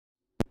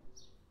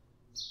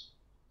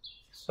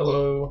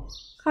Hello.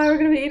 Hi, we're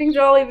gonna be eating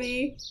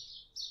Jollibee.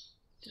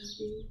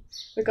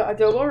 We got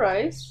adobo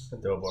rice.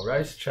 Adobo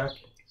rice, check.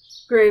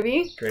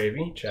 Gravy.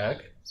 Gravy,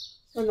 check.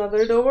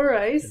 Another adobo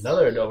rice.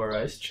 Another adobo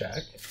rice,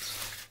 check.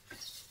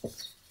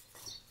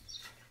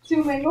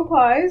 2 mango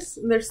pies.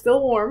 And they're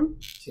still warm.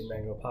 2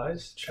 mango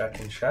pies, check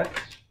and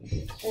check.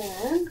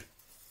 And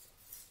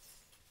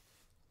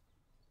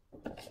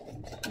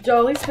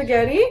Jolly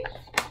spaghetti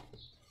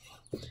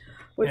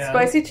with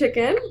spicy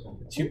chicken.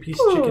 2-piece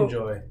chicken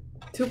joy.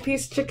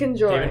 2-piece chicken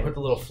joy. They even put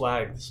the little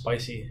flag, the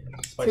spicy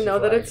to know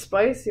flag. that it's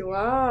spicy.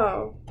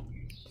 Wow.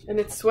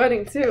 And it's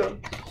sweating too.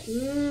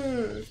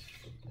 Mmm.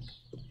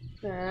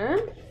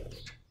 And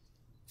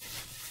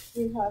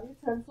we have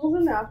utensils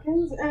and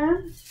napkins,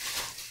 and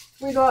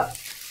we got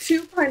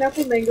 2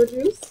 pineapple mango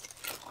juice.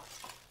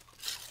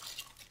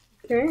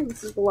 Okay,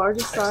 this is the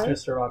largest size.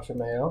 Extra sriracha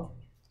mayo.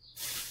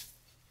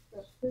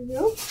 That's for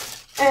you.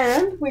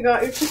 And we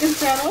got your chicken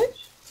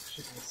sandwich.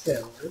 Chicken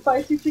sandwich.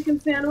 Spicy chicken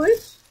sandwich.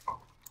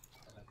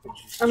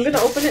 I'm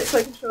gonna open it so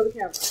I can show the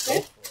camera,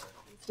 okay?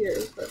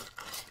 Here's the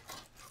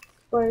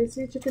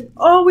spicy chicken.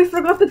 Oh, we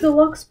forgot the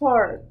deluxe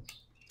part.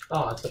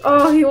 Oh, that's okay.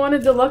 Oh, he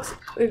wanted deluxe.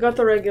 We got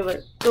the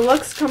regular.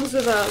 Deluxe comes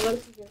with a.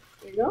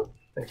 There you go.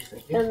 Thank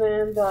you. And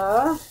then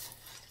the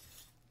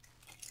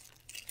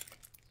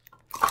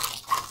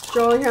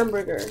Jolly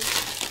hamburger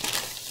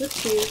with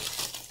cheese.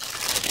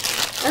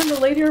 And the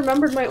lady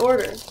remembered my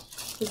order.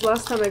 Because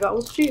last time I got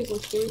with cheese.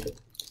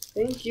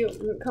 Thank you.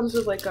 And it comes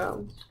with like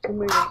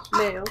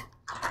mayo.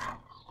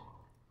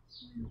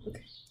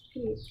 Okay.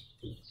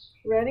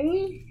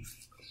 Ready?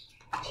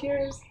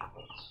 Cheers.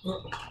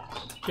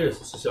 Cheers,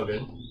 this is so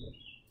good.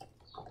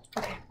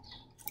 Okay.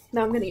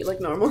 Now I'm gonna eat like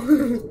normal.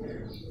 With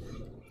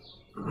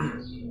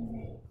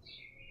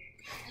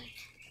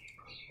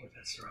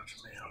that sriracha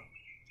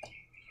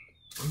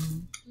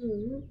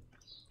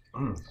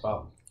mayo.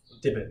 Wow.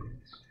 Dip it.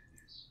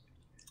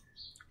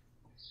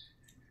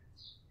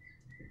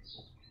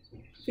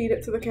 Feed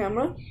it to the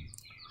camera.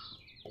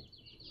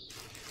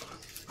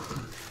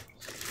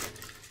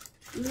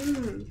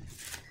 Mmm.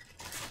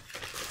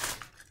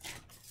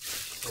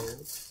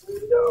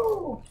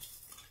 No.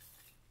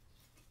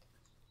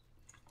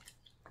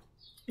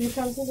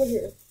 Utensils are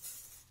here.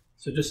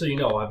 So just so you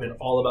know, I've been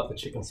all about the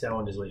chicken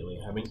sandwiches lately.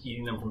 I've been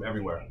eating them from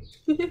everywhere.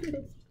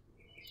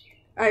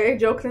 I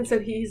joked and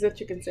said he's a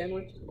chicken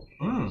sandwich.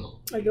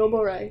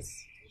 Adobo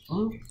rice.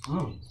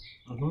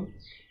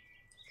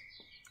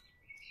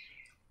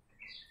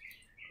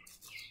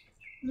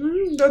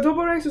 The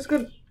adobo rice is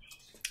good.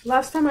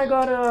 Last time I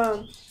got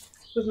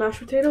with mashed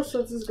potatoes,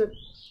 so this is good.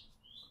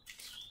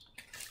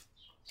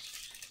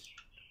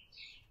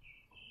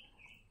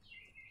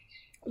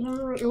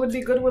 It would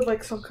be good with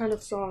like some kind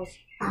of sauce.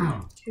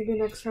 Maybe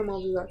next time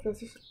I'll do that.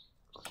 That's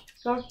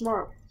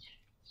smart.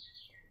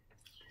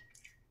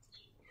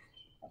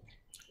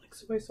 Like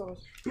soy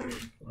sauce.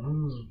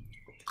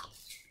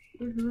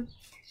 Good.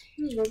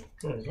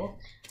 There you go.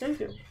 Thank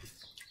you.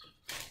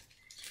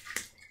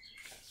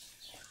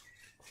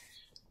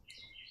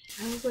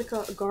 That was like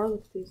a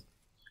garlic taste.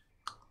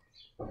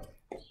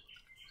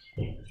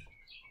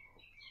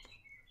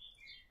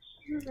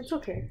 It's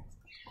okay.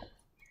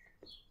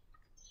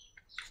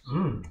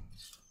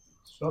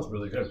 Smells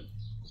really good.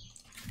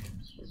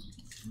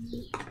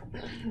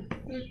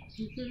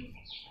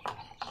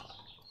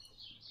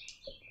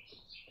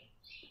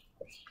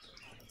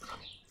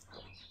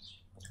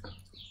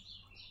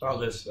 Wow,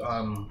 this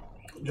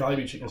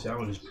Jollibee chicken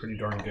sandwich is pretty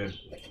darn good.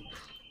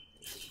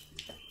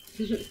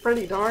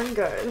 Pretty darn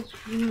good.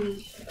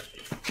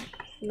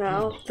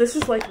 Now, this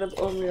is like the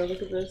oatmeal.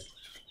 Look at this.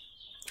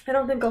 I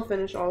don't think I'll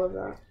finish all of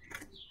that.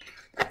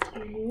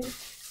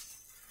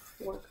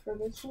 Work for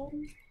this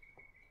one.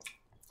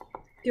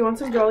 Do you want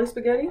some Jolly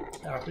spaghetti?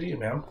 After you,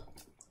 ma'am.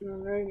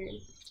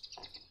 Alrighty.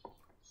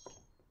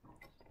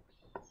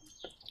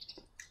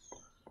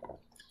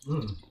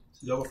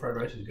 Double fried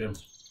rice is good.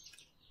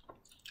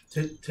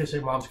 Tastes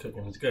like mom's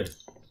cooking. It's good.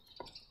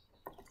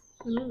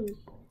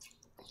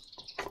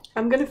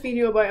 I'm gonna feed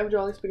you a bite of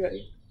Jolly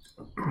spaghetti.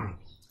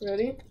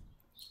 Ready?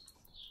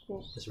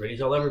 Cool. As ready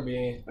as I'll ever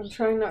be. I'm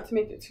trying not to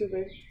make it too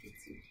big.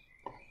 Let's see.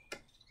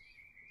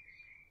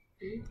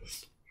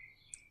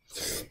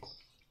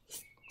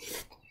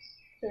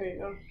 There you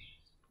go.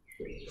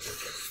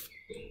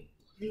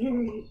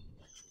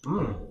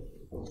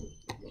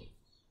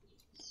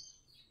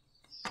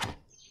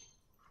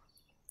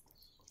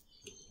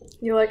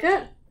 You like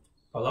it?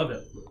 I love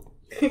it.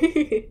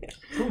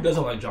 Who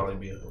doesn't like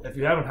Jollibee? If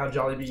you haven't had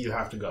Jollibee, you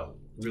have to go.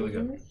 Really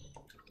good.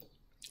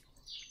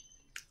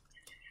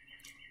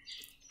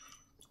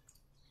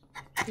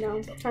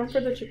 Now, time for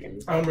the chicken.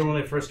 I remember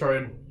when they first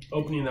started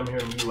opening them here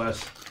in the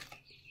US,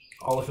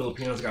 all the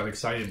Filipinos got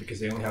excited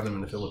because they only have them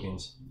in the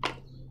Philippines.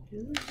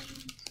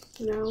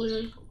 Now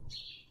we're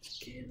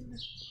chicken.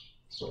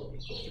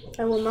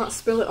 I will not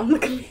spill it on the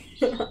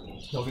computer.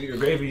 Don't forget your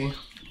gravy.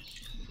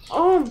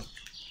 Oh,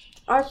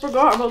 I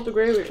forgot about the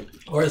gravy.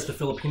 Or as the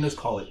Filipinos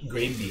call it,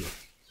 gravy.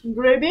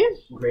 Gravy?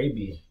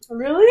 Gravy.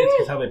 Really? It's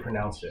just how they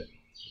pronounce it.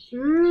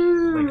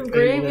 Like,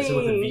 Gravy.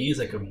 With a V is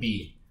like a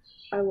B.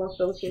 I love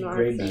Filipino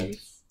Gravy.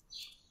 accents.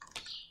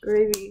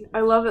 Gravy.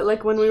 I love it.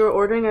 Like when we were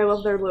ordering, I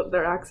love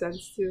their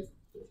accents too.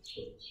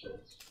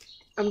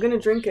 I'm gonna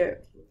drink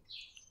it.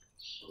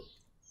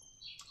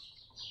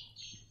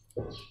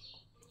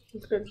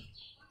 It's good.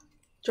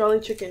 Jolly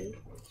chicken.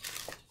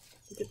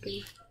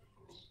 Dipping.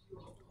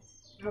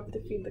 I have to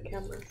feed the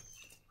camera.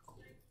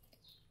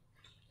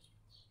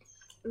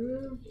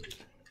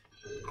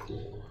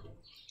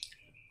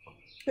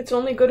 It's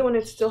only good when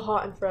it's still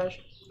hot and fresh.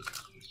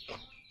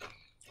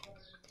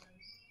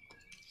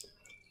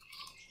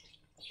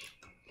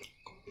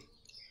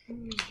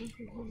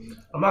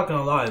 I'm not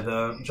gonna lie,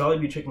 the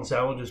Jollibee chicken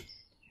sandwich is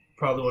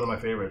probably one of my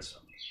favorites.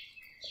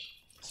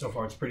 So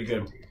far, it's pretty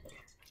good.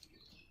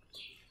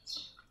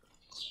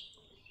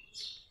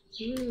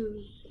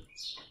 You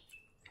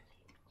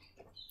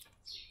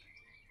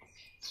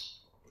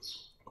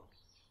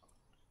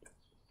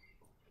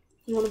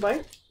want a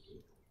bite?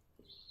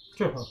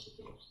 Sure.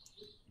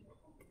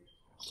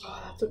 Oh,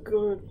 that's a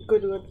good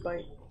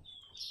bite.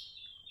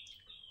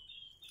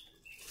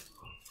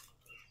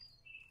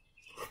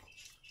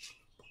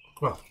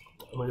 Well,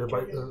 I'm gonna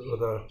bite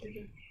with a.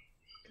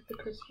 Get the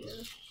crispy.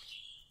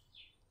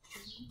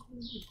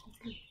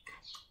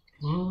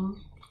 Mm.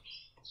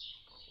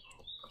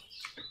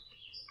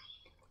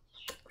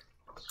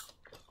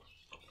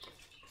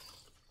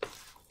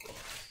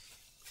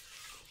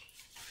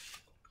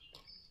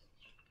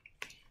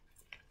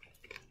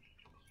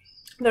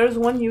 There's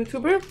one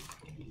YouTuber.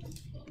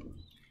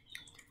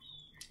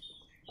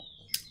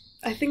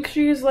 I think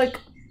she's like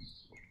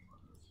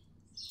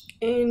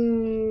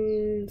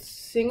in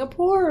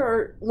Singapore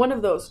or one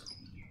of those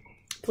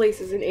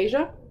places in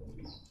Asia.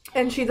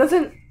 And she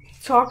doesn't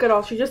talk at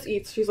all. She just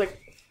eats. She's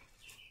like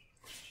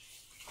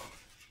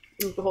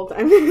the whole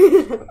time.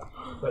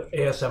 But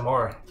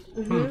ASMR.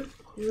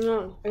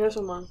 No,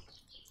 ASMR.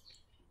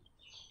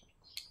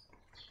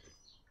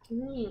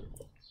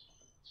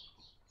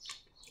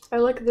 I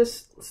like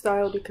this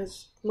style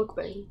because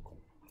mukbang.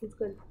 It's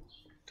good.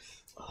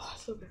 Oh,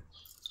 so good.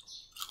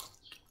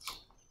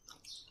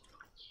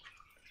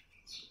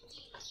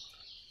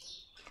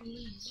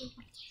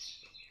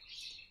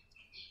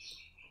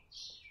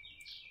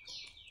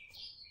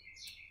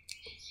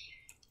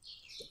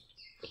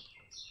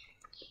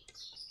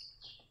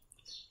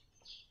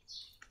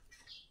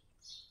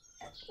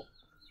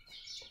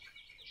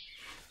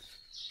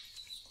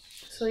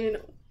 So you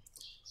know,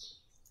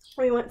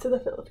 we went to the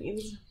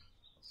Philippines.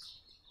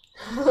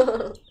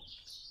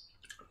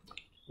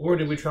 Where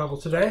did we travel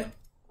today?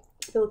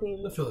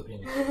 Philippines. The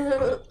Philippines.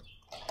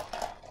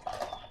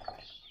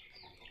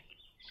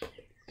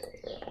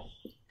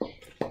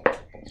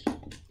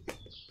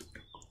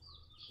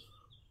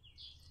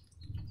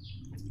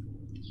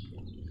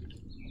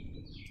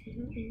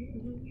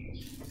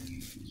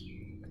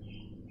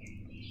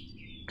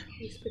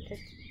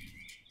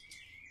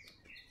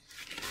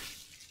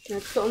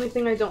 That's the only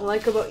thing I don't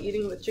like about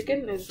eating the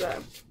chicken is that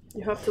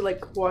you have to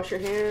like wash your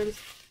hands.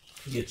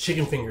 You get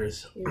chicken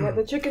fingers. You got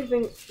the chicken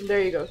thing.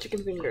 There you go,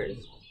 chicken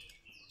fingers.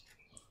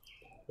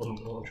 Want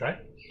to try?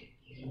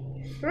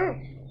 Sure.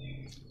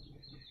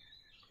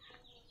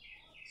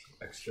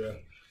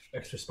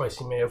 Extra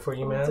spicy mayo for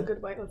you, man. That's a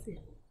good bite. Let's see.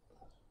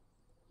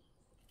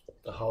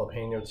 The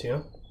jalapeno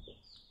too.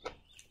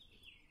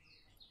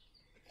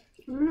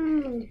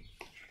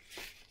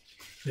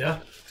 Yeah,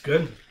 it's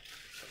good.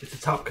 It's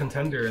a top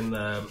contender in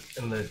the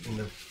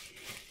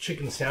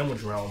chicken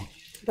sandwich realm.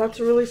 That's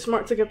really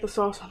smart to get the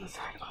sauce on the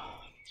side.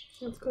 Oh,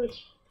 that's good.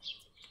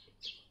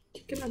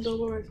 Chicken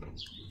adobo rice.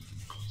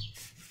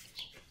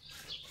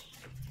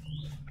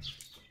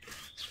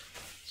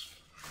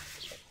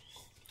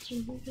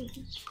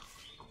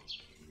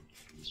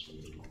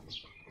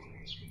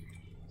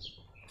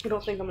 I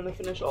don't think I'm gonna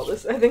finish all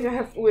this. I think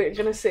we're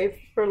gonna save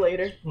for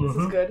later. This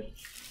is good.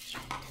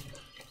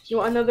 You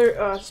want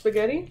another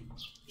spaghetti?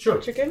 Sure.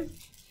 Chicken?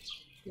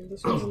 Yeah,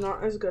 this one's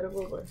not as good of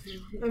a but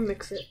I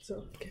mix it,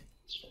 so okay.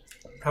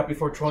 Happy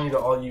 420 to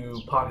all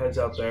you potheads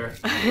out there.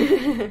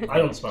 I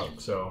don't smoke,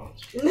 so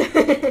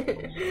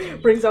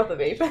brings out the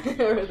vape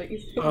or the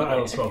I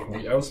don't smoke.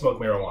 I don't smoke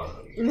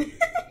marijuana.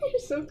 You're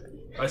so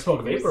good. I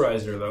smoke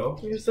vaporizer though.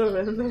 You're so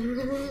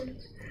random.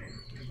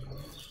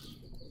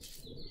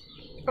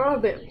 Oh,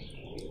 they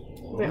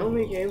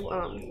only gave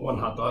one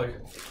hot dog.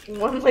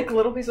 One like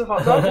little piece of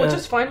hot dog, which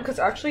is fine because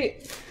actually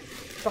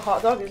the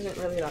hot dog isn't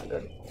really that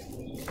good.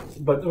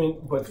 But I mean,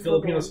 but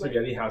Filipino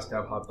spaghetti has to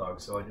have hot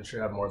dogs, so like it should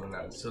have more than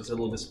that. So it's a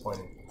little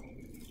disappointing.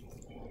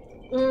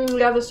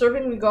 Yeah, the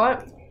serving we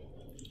got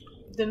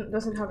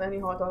doesn't have any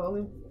hot dog,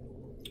 only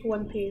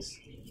one piece,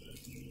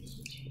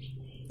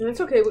 and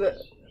it's okay with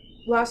it.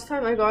 Last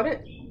time I got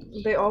it,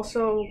 they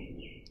also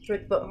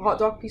like the hot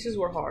dog pieces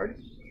were hard,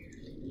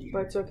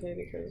 but it's okay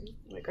because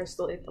like I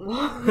still ate them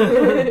all. Try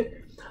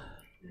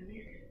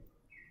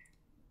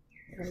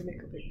to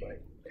make a big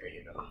bite. There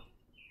you go.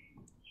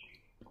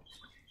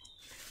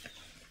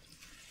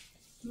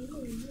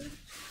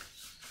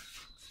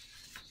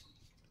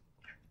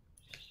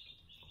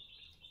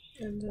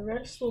 And the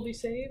rest will be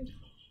saved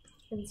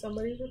in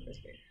somebody's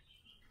refrigerator.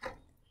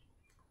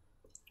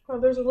 Oh,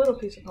 there's a little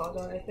piece of hot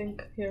dog, I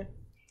think. Here.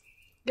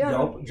 Yeah.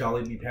 Yelp,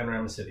 Jollibee,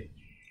 Panorama City.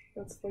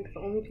 That's like the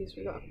only piece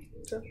we got.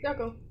 So, yeah,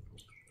 go.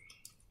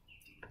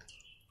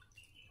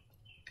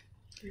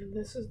 And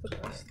this is the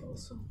best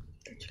also.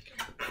 The chicken.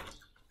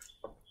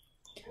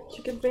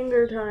 Chicken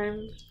finger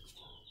time.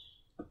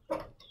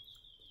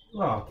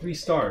 Wow, 3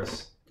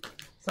 stars.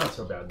 It's not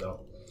so bad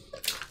though.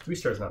 3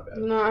 stars not bad.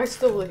 No, I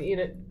still would eat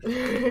it.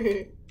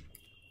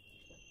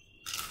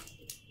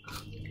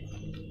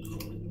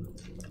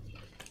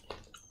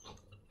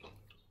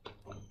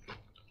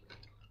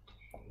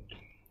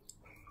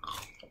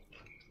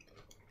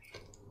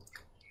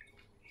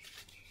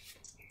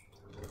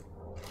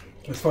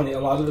 It's funny, a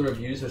lot of the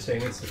reviews are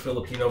saying it's the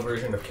Filipino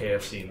version of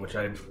KFC, which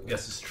I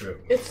guess is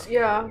true. It's,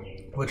 yeah.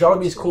 But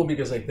Jollibee is cool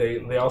because like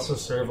they also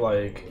serve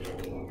like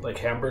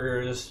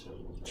hamburgers,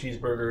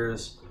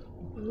 cheeseburgers,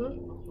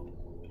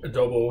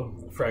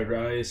 adobo, fried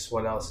rice.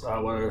 What else?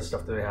 What other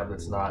stuff do they have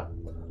that's not?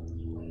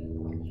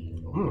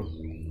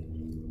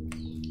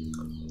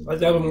 Like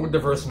they have a more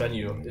diverse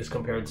menu as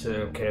compared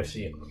to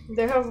KFC.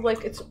 They have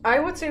like I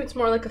would say it's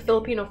more like a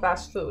Filipino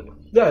fast food.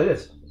 Yeah, it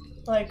is.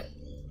 Like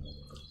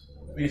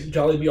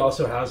Jollibee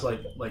also has like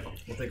what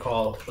they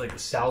call like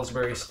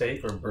Salisbury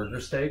steak or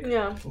burger steak.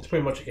 Yeah. It's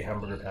pretty much like a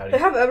hamburger patty. They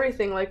have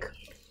everything. Like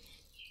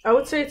I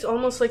would say it's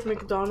almost like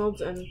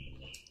McDonald's and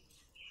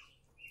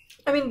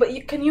I mean, but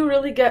can you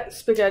really get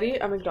spaghetti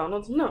at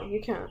McDonald's? No, you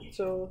can't.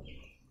 So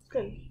it's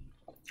good.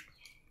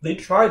 They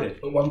tried it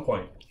at one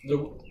point.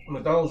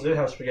 McDonald's did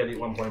have spaghetti at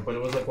one point, but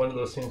it was like one of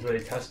those things where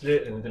they tested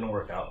it and it didn't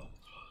work out.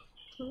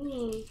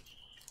 If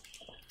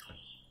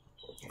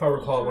I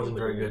recall, it wasn't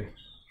very good.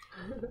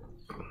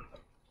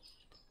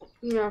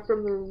 Yeah,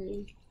 from the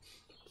review.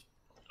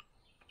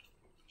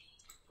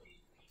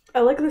 I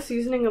like the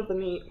seasoning of the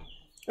meat.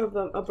 Of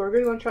a burger.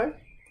 You want to try?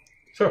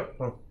 Sure.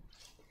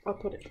 I'll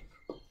put it.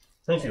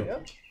 Thank you.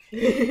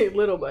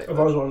 Little bite. I've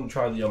always wanted to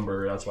try the Yum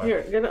Burger, that's why.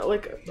 Here, get it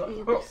like...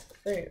 Oh.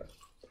 There you go.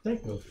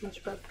 Thank you.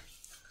 Much better.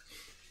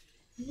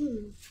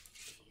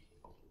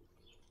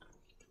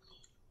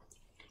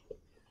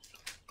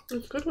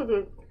 It's good with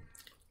the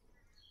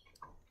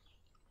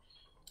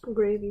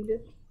gravy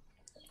dip.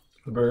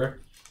 The burger?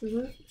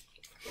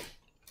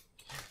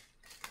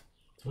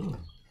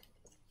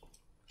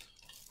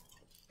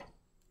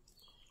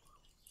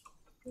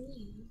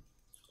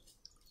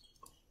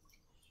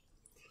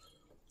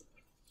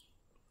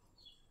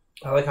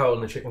 I like how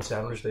in the chicken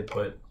sandwich they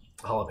put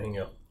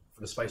jalapeno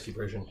for the spicy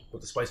version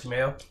with the spicy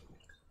mayo.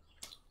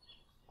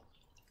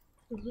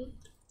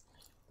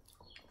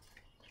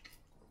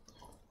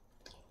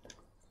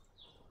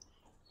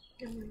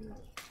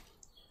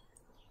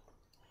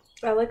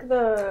 I like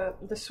the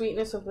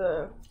sweetness of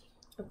the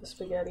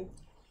spaghetti.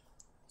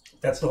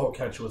 That's the whole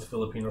catch with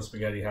Filipino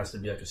spaghetti. It has to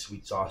be like a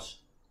sweet sauce.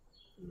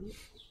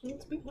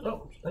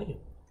 Oh, thank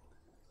you.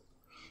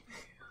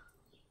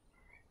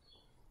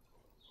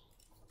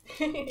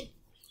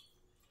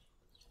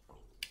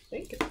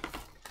 Thank you.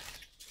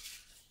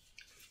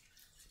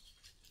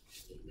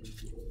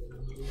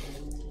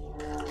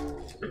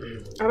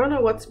 I don't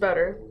know what's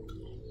better.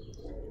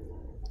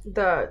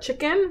 The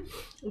chicken,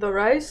 the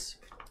rice,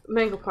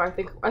 mango pie.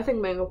 I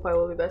think mango pie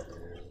will be best.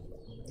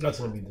 That's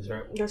gonna be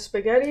dessert. The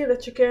spaghetti, the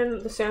chicken,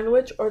 the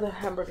sandwich, or the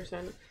hamburger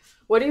sandwich.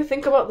 What do you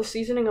think about the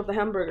seasoning of the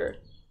hamburger?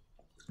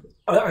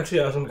 Actually,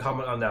 I was going to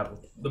comment on that.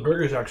 The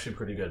burger is actually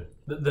pretty good.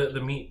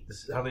 The meat,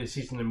 how they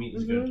season the meat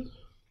is good.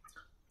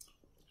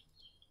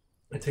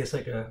 It tastes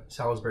like a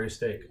Salisbury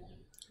steak.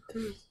 It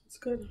is. It's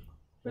good.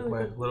 Really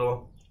like my good.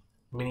 Little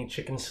mini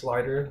chicken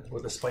slider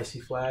with a spicy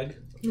flag.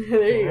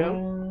 There you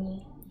go.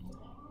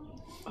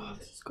 Oh,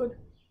 this is good.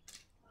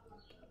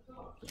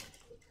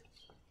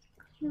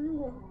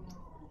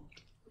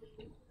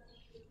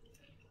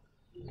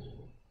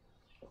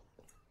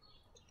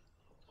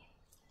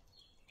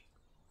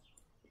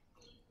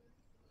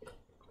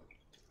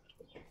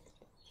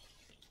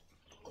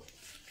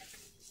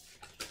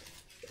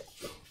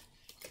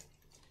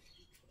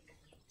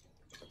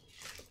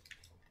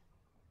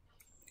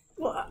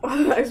 Well,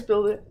 I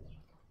spilled it.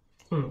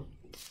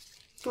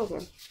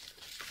 Okay.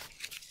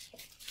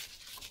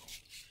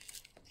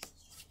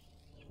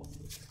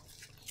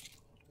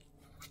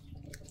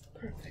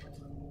 Perfect.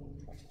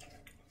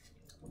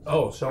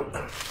 Oh, so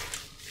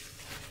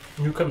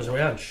Newcomb's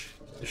Ranch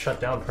is shut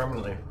down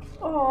permanently.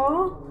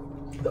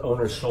 Aww. The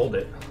owner sold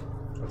it.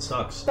 That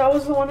sucks. That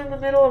was the one in the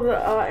middle of the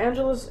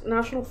Angeles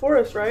National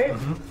Forest, right?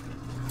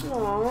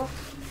 Aww.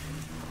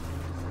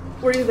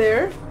 Were you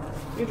there?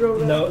 You drove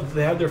there? No,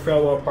 they had their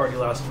farewell party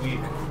last week.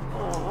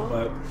 Aww.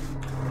 But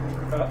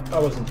I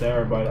wasn't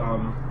there, but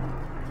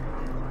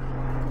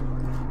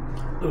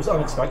it was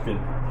unexpected.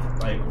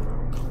 Like,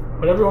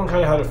 but everyone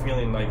kind of had a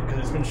feeling, like, because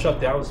it's been shut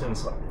down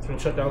since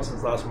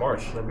last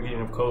March, the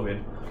beginning of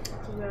COVID.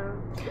 Yeah.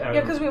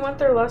 Yeah, because we went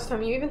there last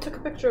time. You even took a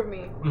picture of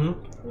me.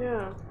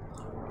 Yeah.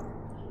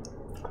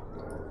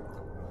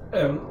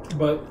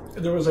 But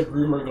there was like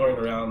rumor going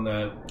around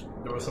that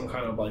there was some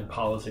kind of like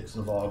politics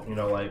involved. You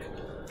know, like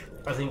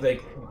I think they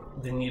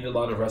needed a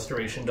lot of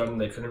restoration done and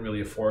they couldn't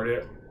really afford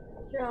it.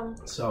 Yeah.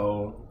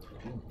 So,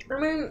 I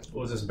mean, it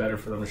was just better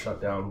for them to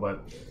shut down.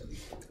 But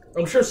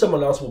I'm sure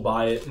someone else will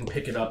buy it and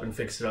pick it up and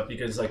fix it up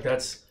because like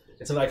it's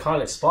an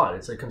iconic spot.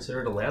 It's like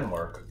considered a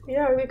landmark.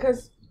 yeah,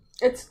 because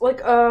it's like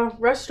a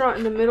restaurant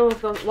in the middle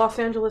of the Los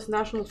Angeles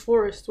National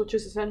Forest, which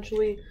is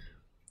essentially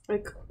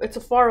like it's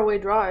a faraway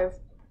drive.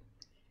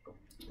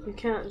 You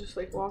can't just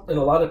like walk. And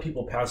a lot of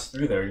people pass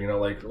through there. You know,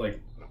 like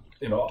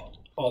you know,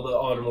 all the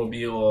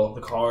automobile,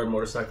 the car and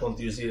motorcycle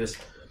enthusiasts,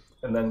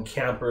 and then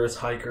campers,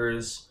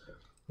 hikers.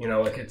 You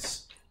know, like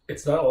it's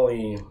not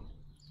only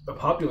a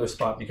popular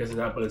spot because of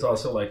that, but it's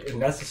also like a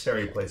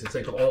necessary place. It's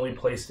like the only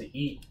place to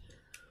eat.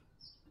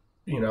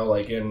 You know,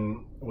 like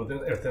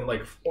within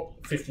like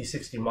 50,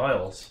 60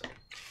 miles.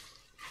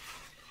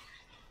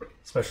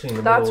 Especially in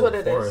the middle of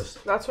the forest.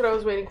 Is. That's what I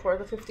was waiting for,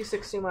 the 50,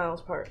 60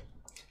 miles part.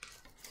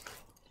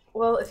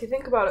 Well, if you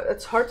think about it,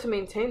 it's hard to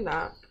maintain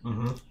that.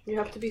 Mm-hmm. You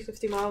have to be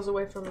 50 miles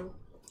away from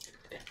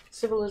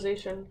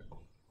civilization.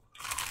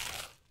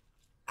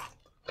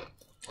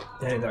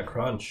 Dang, that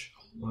crunch.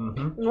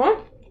 Mm-hmm.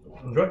 What?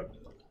 Enjoy.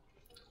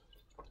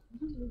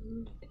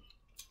 Mm-hmm.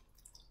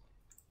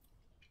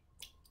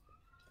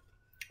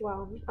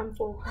 Wow, I'm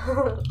full.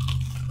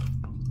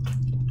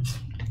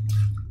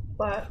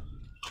 But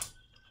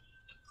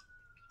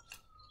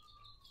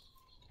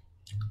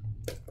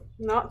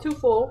not too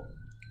full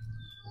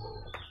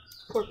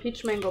for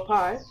peach mango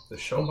pie. The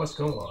show must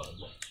go on.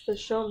 The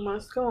show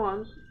must go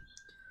on.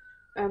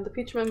 And the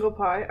peach mango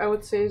pie, I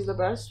would say, is the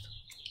best.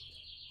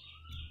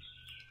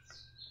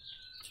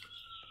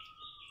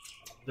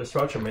 The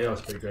sriracha mayo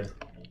is pretty good.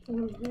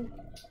 Mm-hmm.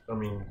 I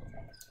mean,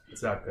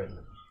 it's that good.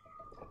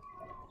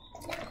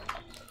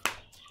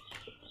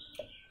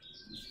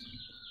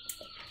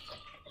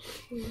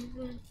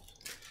 Mm-hmm.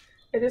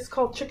 It is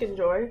called Chicken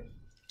Joy.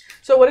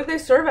 So what did they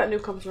serve at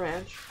Newcomb's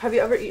Ranch? Have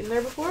you ever eaten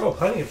there before? Oh,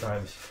 plenty of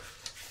times.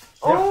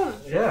 Oh!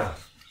 Yeah.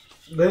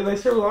 They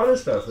serve a lot of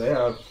stuff. They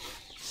have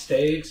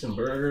steaks and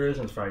burgers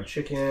and fried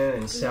chicken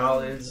and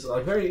salads.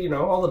 Like very, you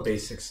know, all the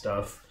basic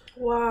stuff.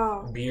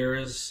 Wow.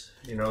 Beers,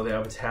 you know, they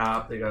have a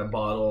tap, they got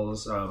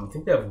bottles. I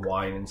think they have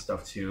wine and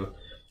stuff too.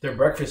 Their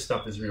breakfast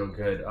stuff is real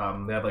good.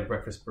 They have like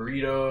breakfast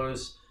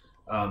burritos.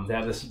 They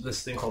have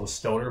this thing called the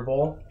Stoner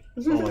Bowl.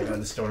 Oh my god,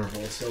 the Stoner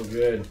Bowl is so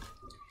good.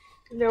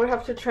 They would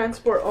have to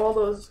transport all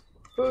those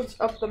foods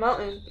up the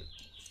mountain,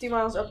 50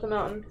 miles up the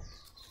mountain.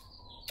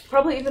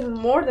 Probably even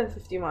more than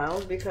 50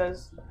 miles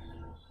because,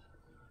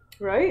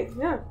 right?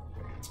 Yeah.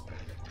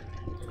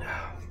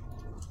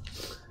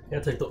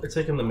 Yeah, it's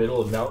like in the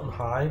middle of Mountain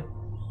High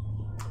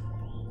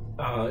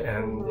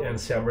and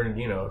San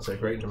Bernardino. It's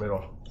like right in the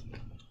middle.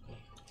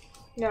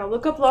 Yeah,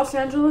 look up Los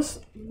Angeles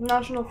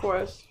National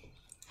Forest.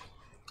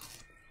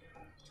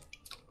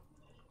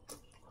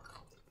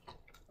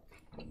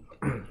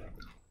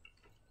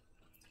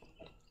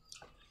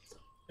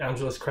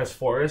 Angeles Crest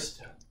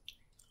Forest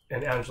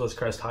and Angeles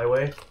Crest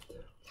Highway.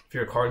 If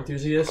you're a car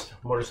enthusiast,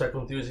 motorcycle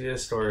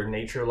enthusiast, or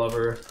nature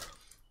lover,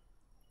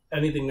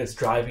 anything that's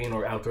driving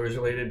or outdoors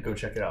related, go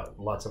check it out.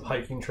 Lots of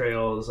hiking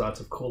trails,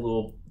 lots of cool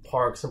little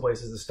parks and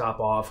places to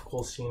stop off,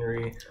 cool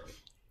scenery.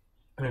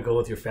 And go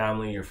with your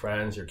family, your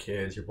friends, your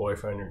kids, your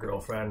boyfriend, your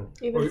girlfriend.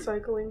 Even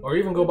cycling. Or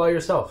even go by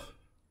yourself.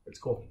 It's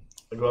cool.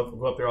 I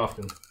go up there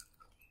often.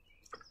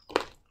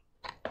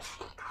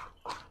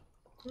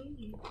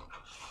 Mm.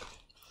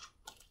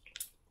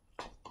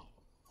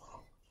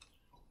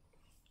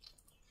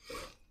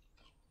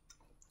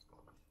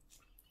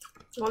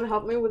 Want to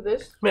help me with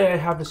this? May I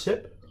have a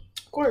sip?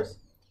 Of course.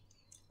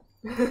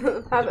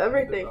 Have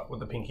everything. With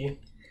the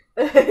pinky.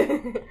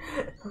 Mm-hmm.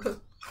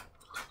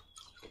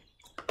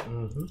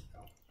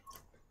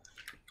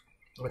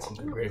 What's some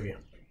good gravy?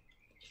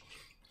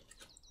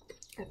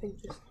 I think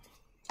this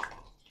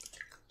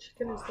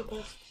chicken is the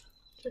best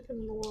chicken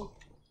in the world.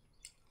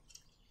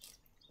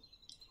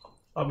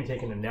 I'll be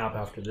taking a nap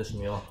after this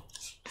meal.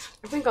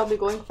 I think I'll be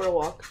going for a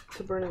walk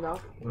to burn it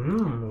off. A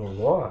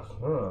walk.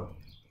 Huh.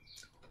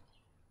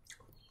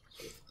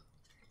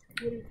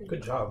 What do you think?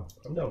 Good job.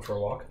 I'm down for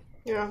a walk.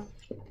 Yeah.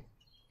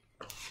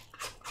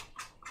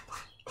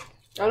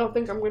 I don't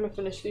think I'm going to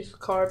finish these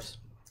carbs.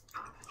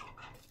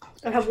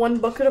 I have 1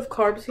 bucket of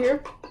carbs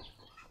here.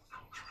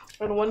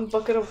 And 1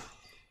 bucket of...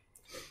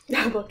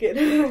 bucket.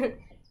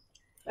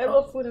 I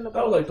love food in a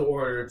bucket. I would like to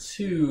order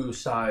 2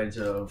 sides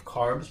of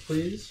carbs,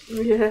 please.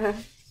 Yeah.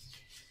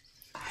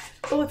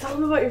 Oh, tell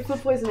them about your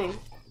food poisoning.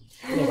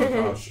 Oh my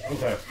gosh.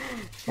 Okay.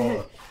 Hold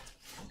on.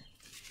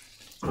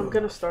 I'm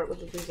going to start with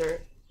the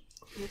dessert.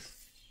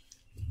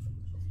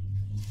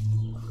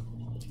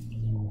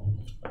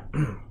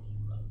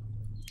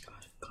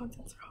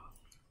 Contents are off.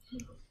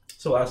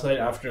 So last night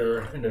after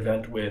an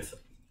event with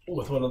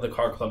one of the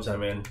car clubs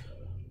I'm in,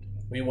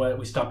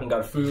 we stopped and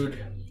got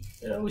food.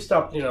 You know, we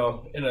stopped, you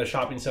know, in a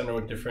shopping center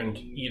with different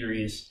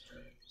eateries.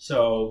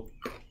 So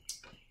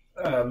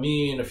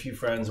me and a few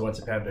friends went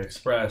to Panda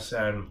Express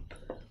and,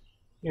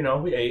 you know,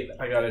 we ate.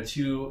 I got a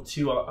two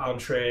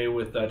entree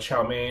with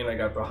chow mein. I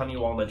got the honey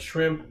walnut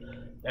shrimp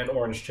and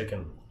orange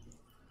chicken.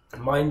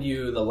 mind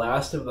you, the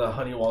last of the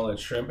honey walnut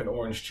shrimp and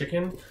orange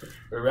chicken,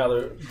 or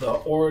rather, the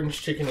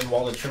orange chicken and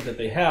walnut shrimp that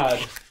they had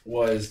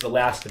was the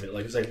last of it.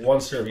 Like, it was like one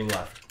serving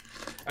left.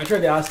 I tried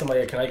to ask them,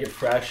 like, can I get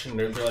fresh? And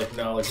they're like,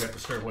 no, like, we have to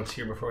serve what's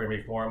here before we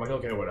make more. I'm like,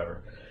 okay,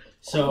 whatever.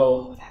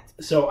 So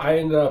I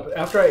ended up,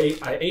 after I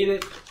ate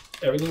it,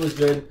 everything was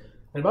good.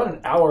 And about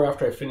an hour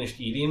after I finished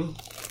eating,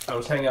 I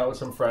was hanging out with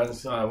some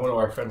friends. One of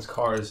our friends'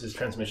 cars, his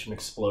transmission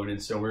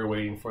exploded, so we were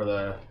waiting for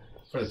the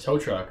tow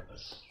truck.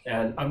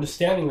 And I'm just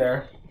standing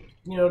there,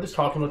 you know, just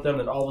talking with them,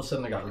 and all of a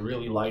sudden I got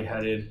really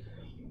lightheaded,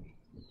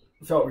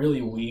 felt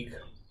really weak,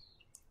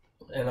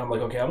 and I'm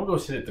like, okay, I'm gonna go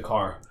sit at the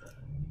car.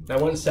 And I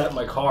went and sat in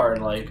my car,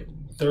 and like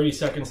 30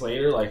 seconds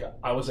later, like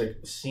I was like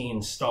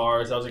seeing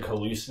stars. I was like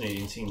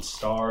hallucinating, seeing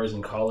stars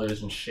and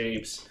colors and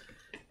shapes,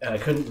 and I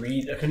couldn't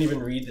even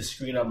read the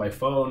screen on my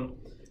phone.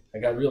 I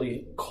got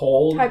really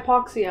cold.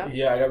 Hypoxia.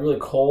 Yeah, I got really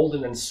cold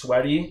and then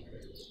sweaty,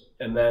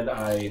 and then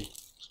I,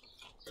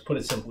 to put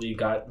it simply,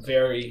 got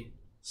very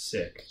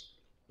sick.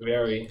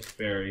 Very,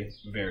 very,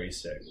 very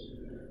sick.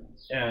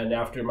 And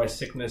after my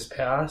sickness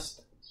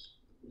passed,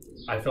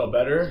 I felt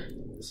better,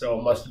 so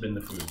it must have been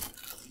the food.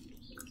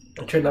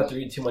 I tried not to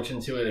read too much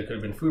into it. It could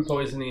have been food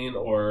poisoning,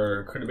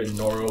 or could have been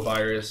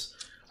norovirus.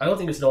 I don't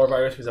think it's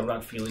norovirus because I'm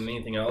not feeling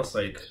anything else.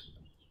 Like,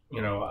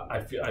 you know,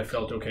 I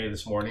felt okay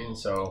this morning,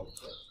 so,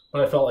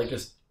 but I felt like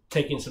just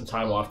taking some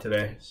time off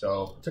today,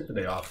 so I took the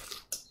day off.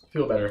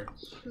 Feel better.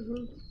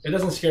 Mm-hmm. It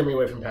doesn't scare me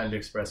away from Panda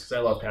Express because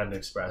I love Panda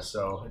Express,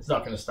 so it's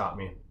not going to stop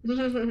me.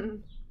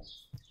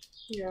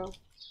 Yeah.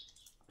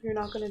 You're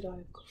not going to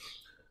die.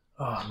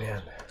 Oh,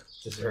 man.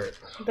 Dessert.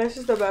 This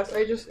is the best.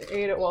 I just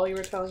ate it while you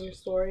were telling your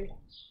story.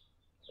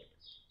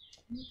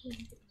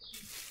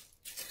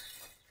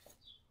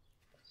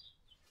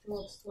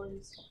 Love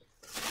stories.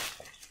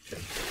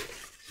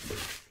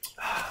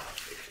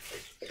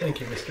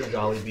 Thank you, Mr.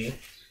 Jollibee.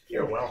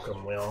 You're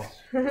welcome, Will.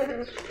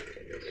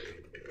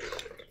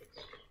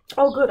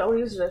 Oh, good. I'll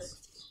use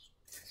this.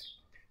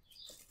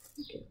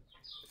 Okay.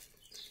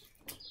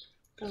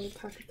 I'll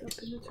pack it up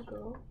in the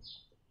to-go.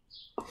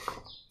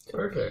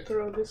 Perfect.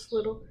 Throw this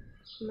little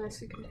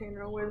messy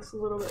container away just a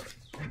little bit.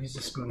 Use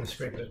a spoon to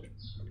scrape it.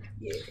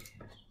 Yeah.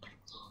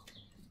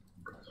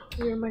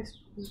 You're my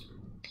spoon.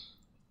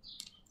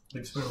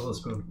 Big spoon, little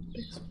spoon.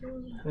 Big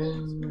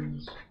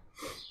spoon.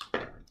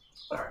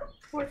 Alright.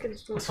 Fork and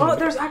spoon. Oh,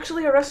 there's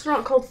actually a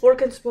restaurant called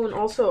Fork and Spoon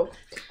also.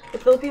 A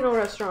Filipino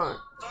restaurant.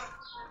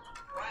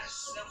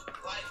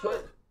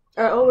 What?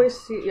 I always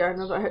see, yeah, I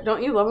know that.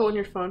 Don't you love it when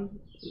your phone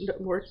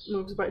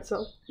moves by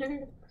itself?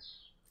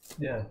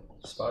 Yeah,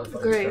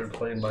 Spotify Great. started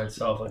playing by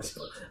itself. Like,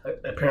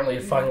 apparently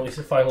it finally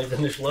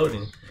finished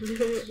loading.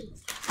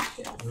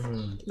 Yeah.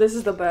 This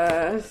is the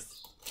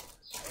best.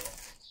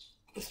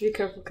 Just be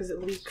careful because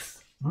it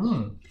leaks.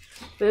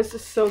 This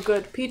is so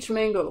good. Peach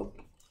mango.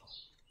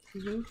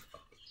 I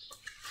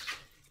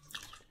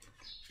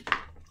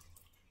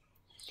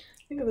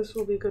think this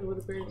will be good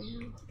with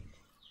gravy.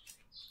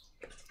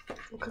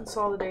 We'll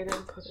consolidate it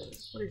and put it in.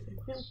 What do you think?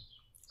 Yeah.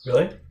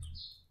 Really?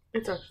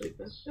 It's actually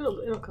good.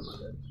 It'll come out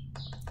good.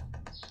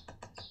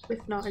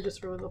 If not, I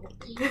just ruined the whole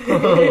thing.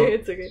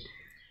 It's okay.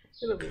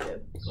 It'll be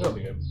good. It'll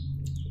be good.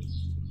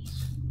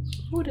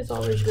 Food is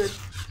always good.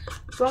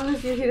 As long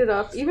as you heat it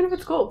up, even if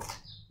it's cold.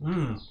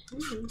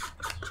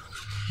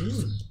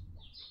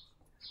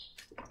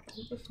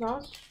 If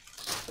not,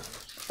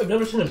 I've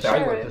never seen a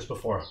bag like this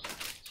before.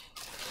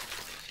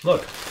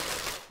 Look.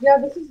 Yeah,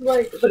 this is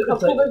like the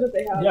cup holder that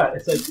they have. Yeah,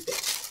 it's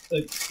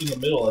like in the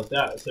middle like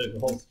that, so it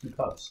holds 2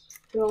 cups.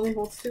 It only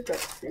holds 2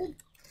 cups. Yeah.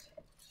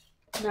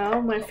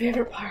 Now, my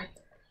favorite part,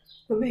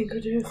 the mango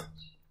juice.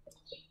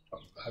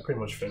 I pretty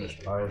much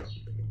finished mine.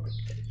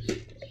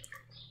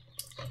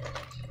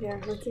 Yeah,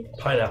 let's see.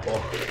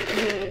 Pineapple.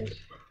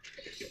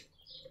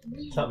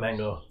 It's not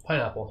mango.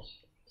 Pineapple.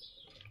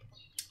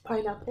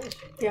 Pineapple.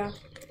 Yeah.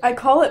 I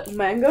call it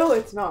mango,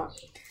 it's not.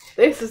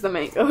 This is the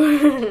mango.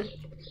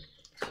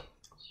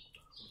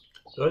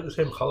 They're like the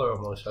same color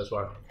almost, that's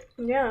why.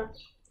 Yeah.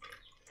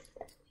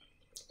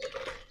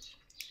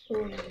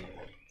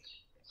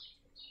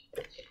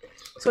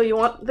 So you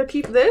want to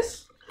keep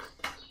this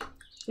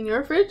in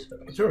your fridge?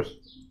 It's yours.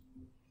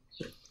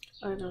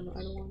 I don't know.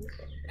 I don't want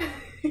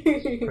For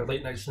it. a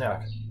late night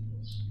snack.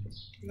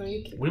 No,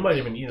 you keep it. We might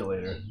even eat it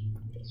later.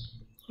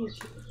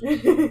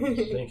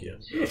 Thank you.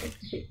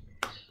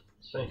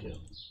 Thank you.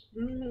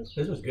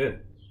 This was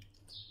good.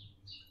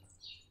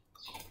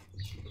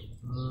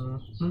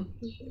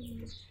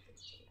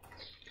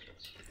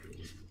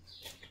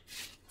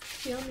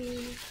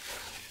 Yummy.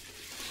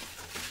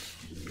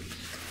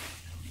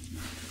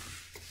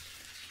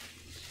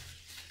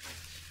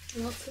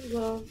 Lots of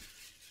love.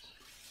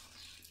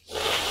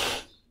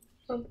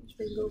 From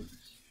Bingo.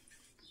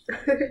 I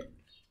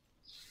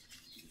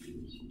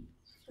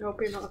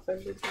hope you're not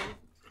offended now.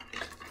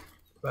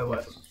 By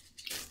what?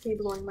 Me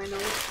blowing my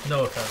nose. No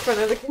In offense. front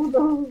of the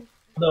candle.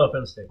 No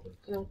offense taken.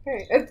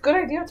 Okay. It's a good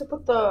idea to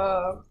put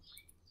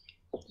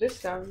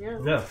this down, yeah.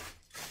 Yeah.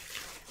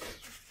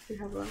 You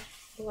have a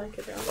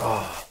blanket down.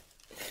 Oh.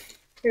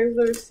 Here's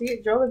the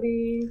receipt,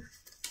 Jollibee.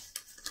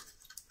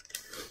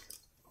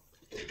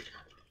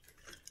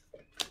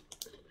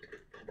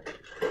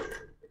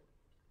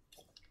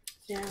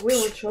 Yeah, we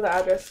won't show the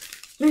address.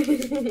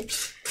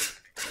 Let's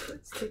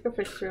take a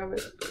picture of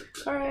it.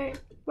 Alright.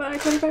 Bye.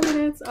 25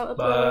 minutes. I'll upload.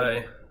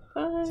 Bye.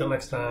 Bye. Till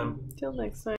next time. Till next time.